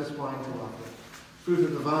we have this wine to offer. Fruit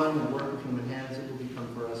of the vine and work of human hands, it will become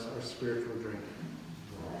for us our spiritual drink.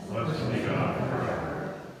 Blessed be God forever.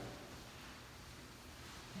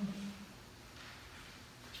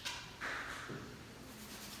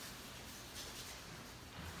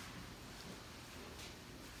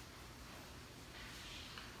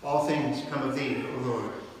 All things come of thee, O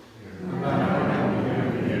Lord.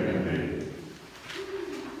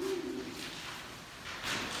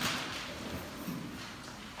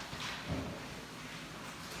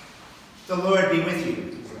 The Lord be with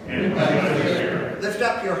you. And with thy spirit. Lift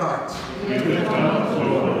up your hearts. We lift up, O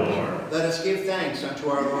Lord. Let us give thanks unto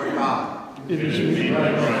our Lord God. It is meet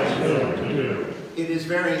by Christ's will to do. It is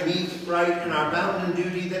very meet, right, and our bounden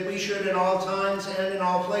duty that we should at all times and in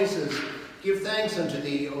all places give thanks unto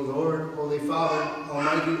thee, O Lord, Holy Father,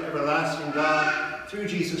 Almighty, everlasting God, through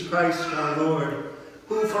Jesus Christ our Lord,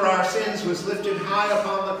 who for our sins was lifted high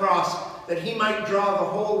upon the cross, that he might draw the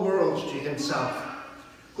whole world to himself,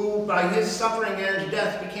 who by his suffering and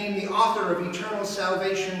death became the author of eternal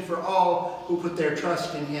salvation for all who put their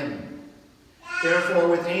trust in him. Therefore,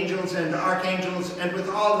 with angels and archangels, and with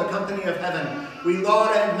all the company of heaven, we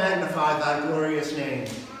laud and magnify thy glorious name,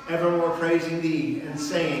 evermore praising thee and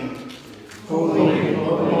saying, Holy,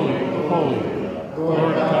 holy, holy,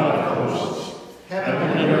 Lord God of hosts,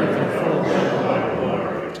 heaven and earth are full of thy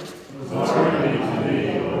glory. Glory be to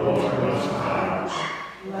thee, O Lord most high.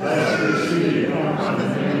 Blessed is he who comes in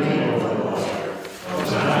the name of the Lord.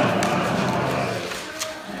 Hosanna.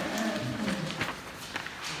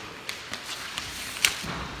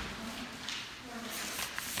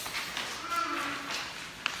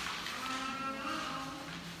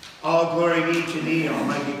 All glory be to thee,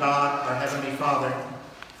 Almighty God, our heavenly Father,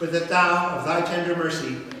 for that thou, of thy tender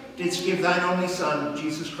mercy, didst give thine only Son,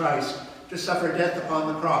 Jesus Christ, to suffer death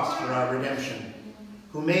upon the cross for our redemption,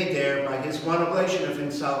 who made there, by his one oblation of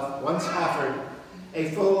himself, once offered,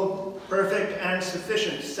 a full, perfect, and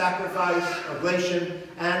sufficient sacrifice, oblation,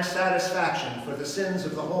 and satisfaction for the sins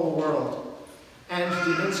of the whole world, and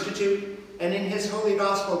did institute, and in his holy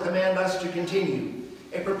gospel command us to continue,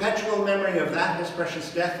 a perpetual memory of that his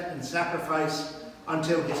precious death and sacrifice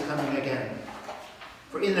until his coming again.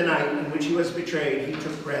 For in the night in which he was betrayed, he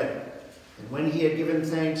took bread, and when he had given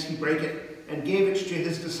thanks, he brake it and gave it to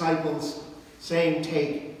his disciples, saying,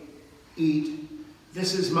 "Take, eat,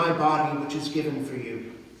 this is my body which is given for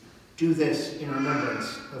you. Do this in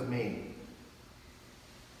remembrance of me."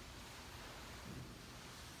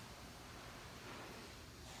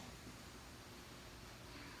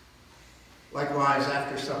 Likewise,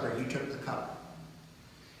 after supper, he took the cup.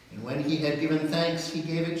 And when he had given thanks, he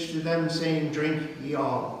gave it to them, saying, "Drink ye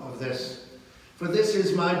all of this. For this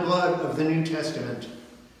is my blood of the New Testament,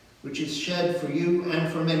 which is shed for you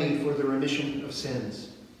and for many for the remission of sins.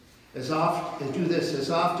 Do this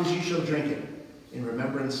as oft as ye shall drink it, in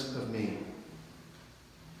remembrance of me."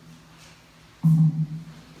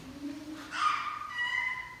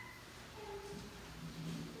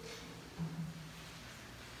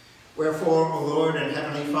 Wherefore, O Lord and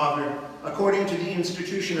Heavenly Father, according to the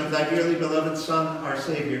institution of thy dearly beloved Son, our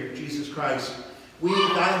Savior, Jesus Christ, we,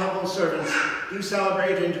 thy humble servants, do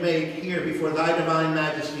celebrate and make here before thy divine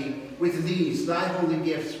majesty with these thy holy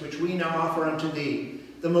gifts, which we now offer unto thee,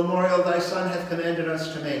 the memorial thy Son hath commanded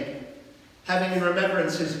us to make, having in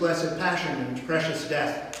remembrance his blessed passion and precious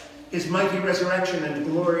death, his mighty resurrection and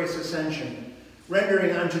glorious ascension,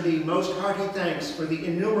 rendering unto thee most hearty thanks for the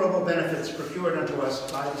innumerable benefits procured unto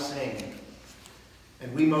us by the same.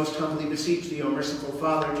 And we most humbly beseech thee, O merciful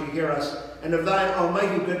Father, to hear us, and of thy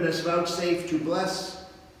almighty goodness vouchsafe to bless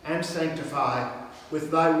and sanctify with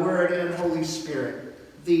thy word and Holy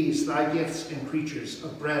Spirit these thy gifts and creatures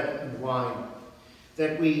of bread and wine,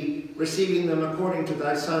 that we, receiving them according to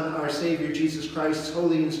thy Son, our Savior, Jesus Christ's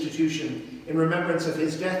holy institution, in remembrance of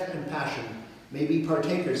his death and passion, may be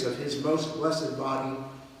partakers of his most blessed body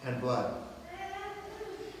and blood.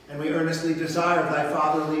 And we earnestly desire of thy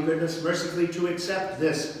fatherly goodness mercifully to accept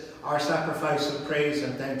this, our sacrifice of praise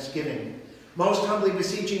and thanksgiving, most humbly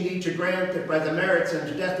beseeching thee to grant that by the merits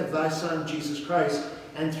and death of thy Son, Jesus Christ,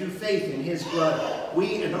 and through faith in his blood,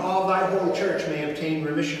 we and all thy whole church may obtain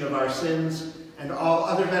remission of our sins and all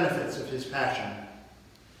other benefits of his passion.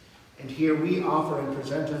 And here we offer and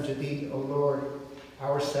present unto thee, O Lord,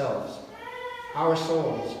 ourselves, our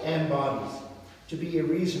souls and bodies, to be a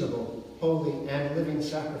reasonable, holy, and living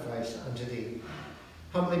sacrifice unto thee,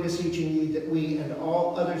 humbly beseeching thee that we and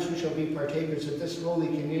all others who shall be partakers of this holy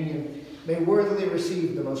communion may worthily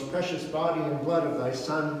receive the most precious body and blood of thy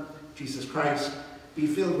Son, Jesus Christ, be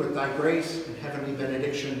filled with thy grace and heavenly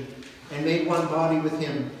benediction, and made one body with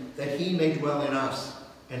him, that he may dwell in us,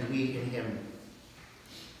 and we in him.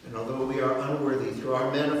 And although we are unworthy through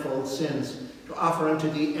our manifold sins to offer unto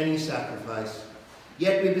thee any sacrifice,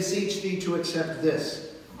 yet we beseech thee to accept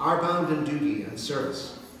this, our bounden duty and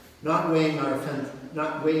service, not weighing our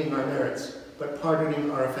merits, but pardoning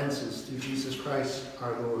our offenses through Jesus Christ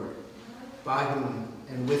our Lord, by whom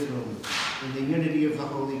and with whom, in the unity of the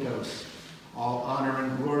Holy Ghost, all honor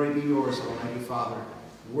and glory be yours, Almighty Father,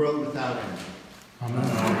 world without end. Amen.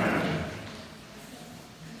 Amen.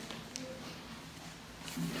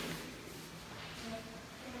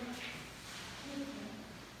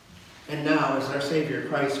 And now, as our Savior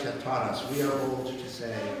Christ hath taught us, we are bold to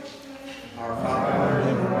say, Our Father,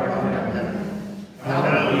 who art in heaven,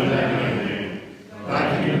 hallowed be thy name. Thy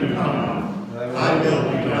kingdom come, thy will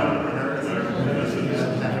be done on earth as it is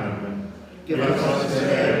in heaven. Give us this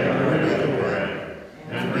day our daily bread,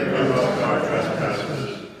 and forgive us our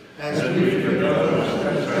trespasses, as we forgive those who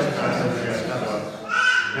trespass against us.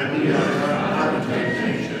 And lead us not into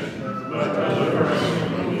temptation, but deliver us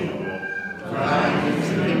from evil. For thine is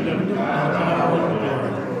the kingdom, the power,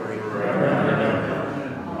 and the glory, forever and ever.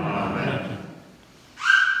 Amen.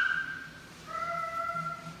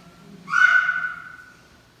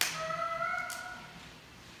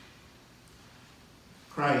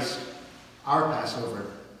 Christ, our Passover,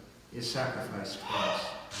 is sacrificed for us.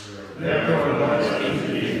 Therefore let us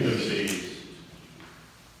eat the feast.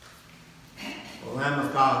 O Lamb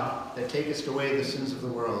of God, that takest away the sins of the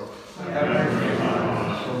world. O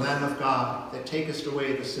Lamb of God, that takest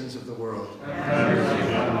away the sins of the world. O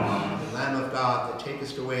Lamb of God, that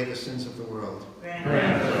takest away the sins of the world.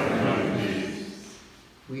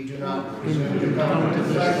 We do not presume to come to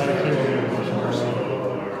this thy table,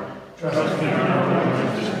 Lord, trusting in our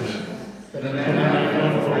righteousness, but in thy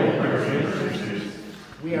manifold mercy.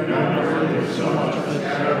 We are not worthy of so much as a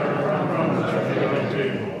shadow from thy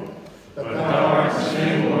table, but thou art the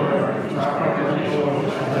same Lord, which properly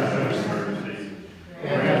shows thy mercy.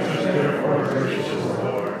 Grant us therefore, gracious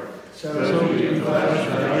Lord, so to eat flesh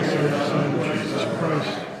of thy Son, Jesus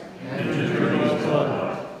Christ, and to drink his blood,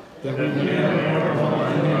 that we may have more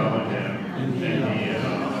abundant in him.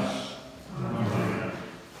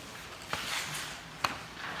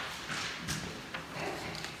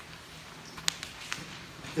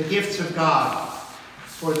 the gifts of God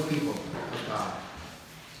for the people of God.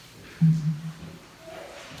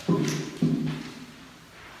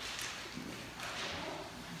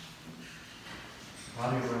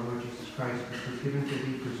 Body of our Lord Jesus Christ, which was given to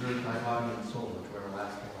thee, preserve thy body and soul unto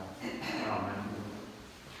everlasting life. Amen.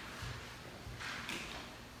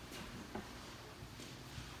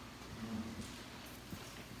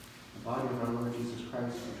 The body of our Lord Jesus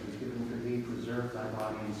Christ, which was given for thee, preserve thy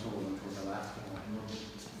body and soul unto everlasting life.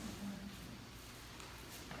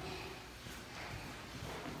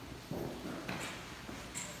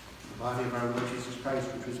 The body of our Lord Jesus Christ,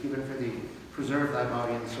 which was given for thee, preserve thy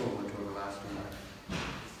body and soul unto everlasting life.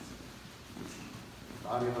 The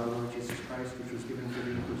body of our Lord Jesus Christ, which was given for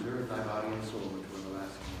thee, preserve thy body and soul unto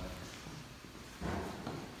everlasting life.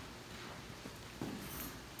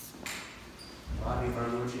 The body of our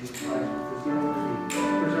Lord Jesus Christ, which was given for thee,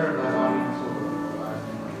 preserve thy body and soul unto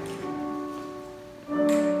everlasting life.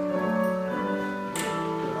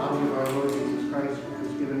 The body of our Lord Jesus Christ, which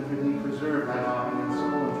was given for thee, preserve thy body and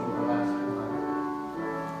soul unto everlasting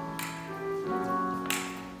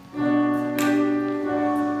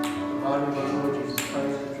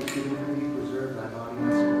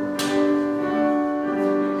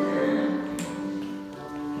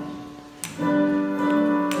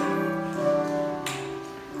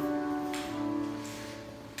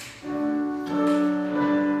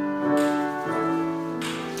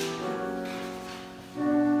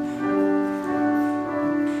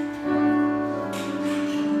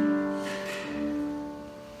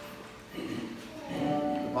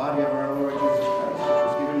The body of our Lord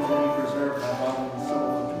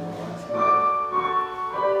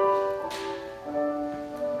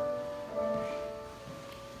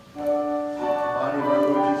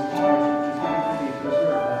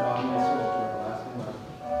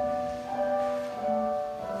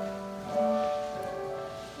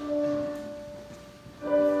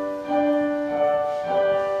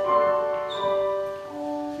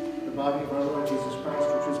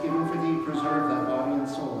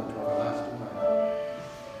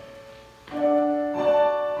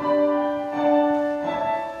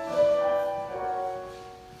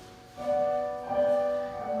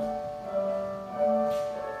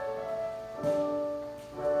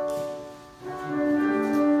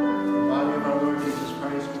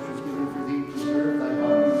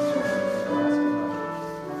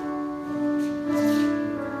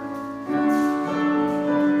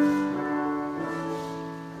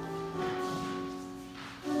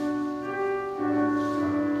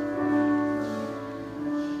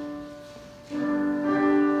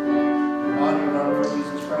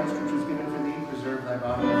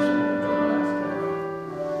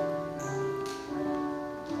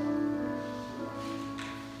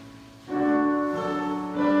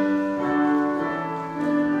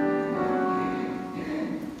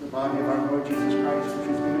Jesus Christ, which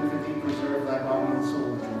was given for thee, preserve thy body and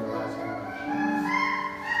soul.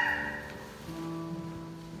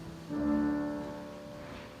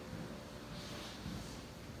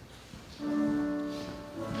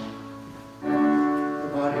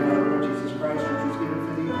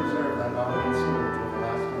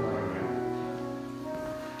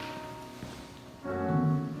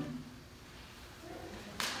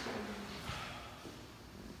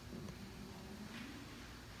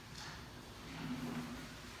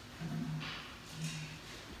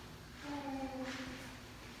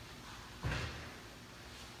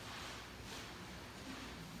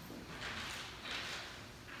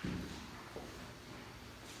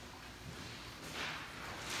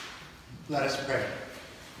 Let us pray.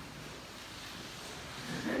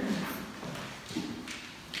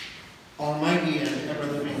 Almighty and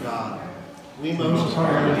ever-living God, we most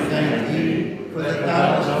heartily thank Thee for that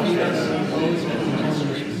Thou hast feed us in those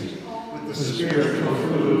ministries with the spiritual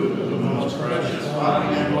food of the most precious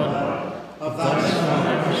body and blood of Thy Son,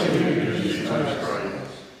 our Savior, Jesus Christ,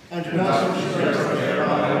 and to us assure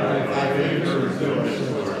thereby Thy favor and goodness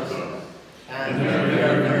towards us, and that we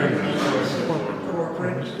are very thankful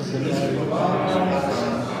corporate the mystical bodies of Thy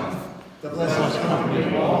Son, the blessed company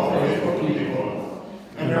of all faithful people,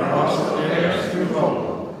 and are also heirs through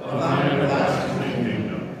hope of Thine everlasting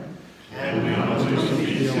kingdom. And we humbly seek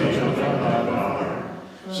Thee, O God, Father,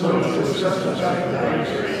 so to accept us Thy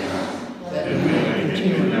grace, that we may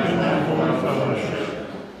continue in Thy holy fellowship,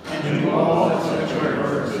 and do all that such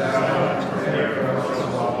works Thou hast prepared for us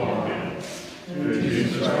all again. Through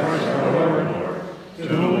Jesus Christ our Lord, to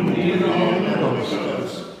whom be the Holy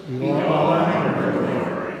Ghost, be all honor and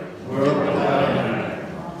glory, world without end.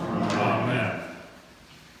 Amen.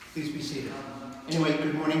 Please be seated. Anyway,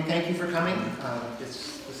 good morning. Thank you for coming.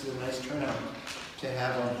 This is a nice turnout to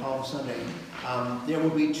have Palm Sunday. There will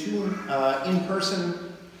be 2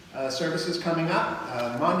 in-person services coming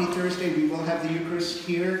up. Maundy Thursday, we will have the Eucharist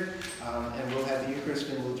here, and we'll have the Eucharist,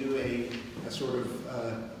 and we'll do a sort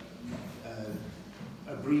of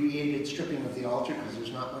abbreviated stripping of the altar, because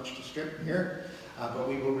there's not much to strip here, but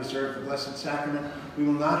we will reserve the Blessed Sacrament. We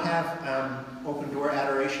will not have open door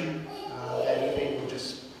adoration that evening.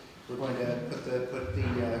 We're going to put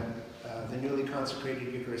the newly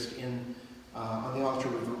consecrated Eucharist in on the altar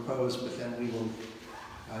of repose, but then we will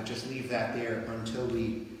just leave that there until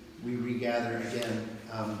we regather again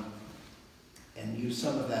and use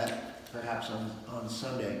some of that perhaps on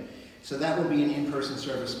Sunday. So that will be an in-person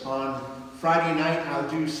service. On Friday night, I'll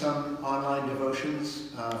do some online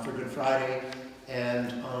devotions for Good Friday,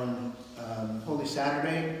 and on Holy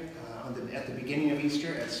Saturday, at the beginning of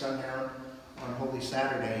Easter, at sundown on Holy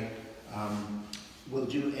Saturday, we'll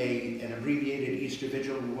do an abbreviated Easter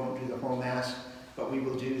Vigil. We won't do the whole Mass, but we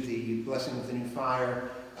will do the blessing of the new fire,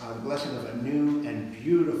 the blessing of a new and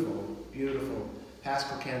beautiful, beautiful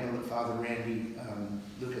Paschal candle that Father Randy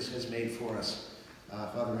Lucas has made for us.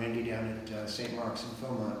 Father Randy down at St. Mark's in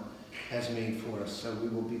Philmont has made for us. So we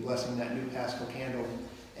will be blessing that new Paschal candle,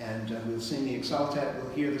 and we'll sing the Exsultet,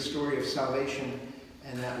 we'll hear the story of salvation,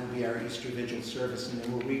 and that will be our Easter Vigil service, and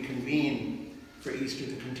then we'll reconvene for Easter.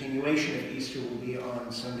 The continuation of Easter will be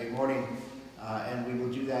on Sunday morning, and we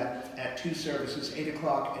will do that at 2 services, 8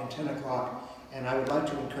 o'clock and 10 o'clock, and I would like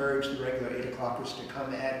to encourage the regular 8 o'clockers to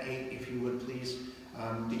come at 8, if you would please,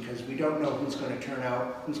 because we don't know who's going to turn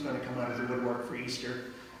out, who's going to come out of the woodwork for Easter,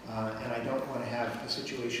 and I don't want to have a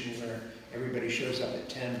situation where everybody shows up at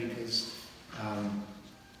 10 because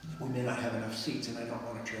we may not have enough seats, and I don't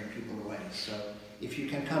want to turn people away. So if you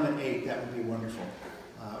can come at 8, that would be wonderful.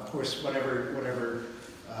 Of course, whatever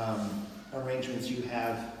arrangements you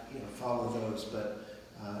have, follow those, but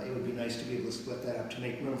it would be nice to be able to split that up to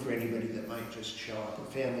make room for anybody that might just show up, or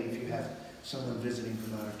family if you have someone visiting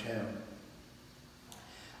from out of town.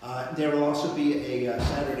 There will also be a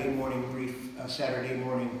Saturday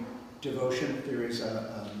morning devotion. There is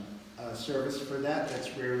a service for that that's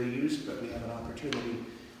rarely used, but we have an opportunity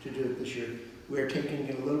to do it this year. We're taking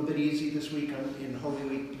it a little bit easy this week in Holy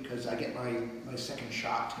Week because I get my second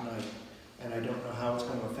shot tonight, and I don't know how it's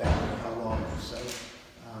going to affect me or how long. So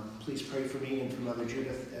please pray for me and for Mother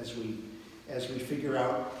Judith as we figure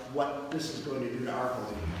out what this is going to do to our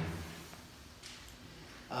Holy Week.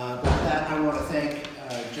 With that, I want to thank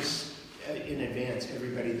just in advance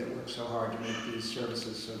everybody that worked so hard to make these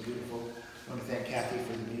services so beautiful. I want to thank Cathy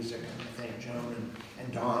for the music. I want to thank Joan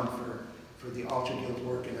and Dawn for the altar guild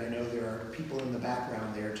work, and I know there are people in the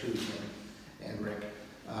background there too, and Rick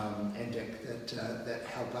and Dick that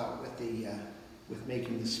help out with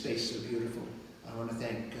making the space so beautiful. I want to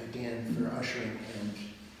thank Dan for ushering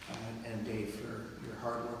and Dave for your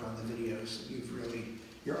hard work on the videos.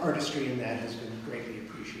 Your artistry in that has been greatly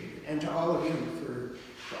appreciated, and to all of you for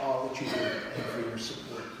all that you do and for your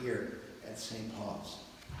support here at St. Paul's.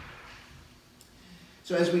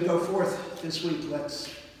 So as we go forth this week,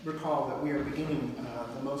 let's recall that we are beginning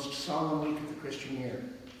the most solemn week of the Christian year.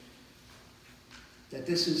 That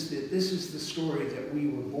this is the story that we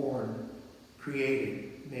were born,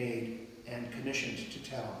 created, made, and commissioned to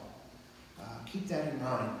tell. Keep that in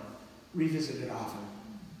mind. Revisit it often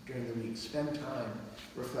during the week. Spend time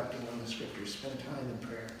reflecting on the Scriptures. Spend time in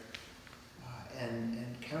prayer. And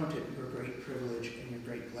count it your great privilege and your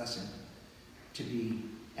great blessing to be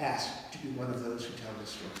asked to be one of those who tell the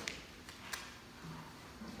story.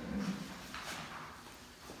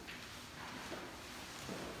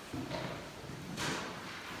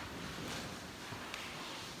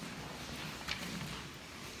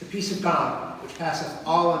 The peace of God, which passeth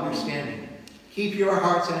all understanding, keep your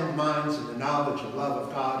hearts and minds in the knowledge and love of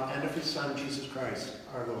God and of his Son, Jesus Christ,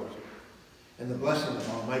 our Lord. And the blessing of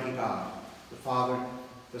Almighty God, the Father,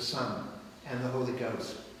 the Son, and the Holy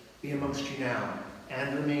Ghost, be amongst you now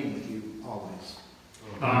and remain with you always.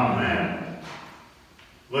 Amen.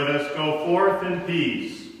 Let us go forth in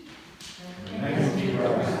peace. Thanks be to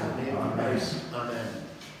God. In the name of Christ. Amen.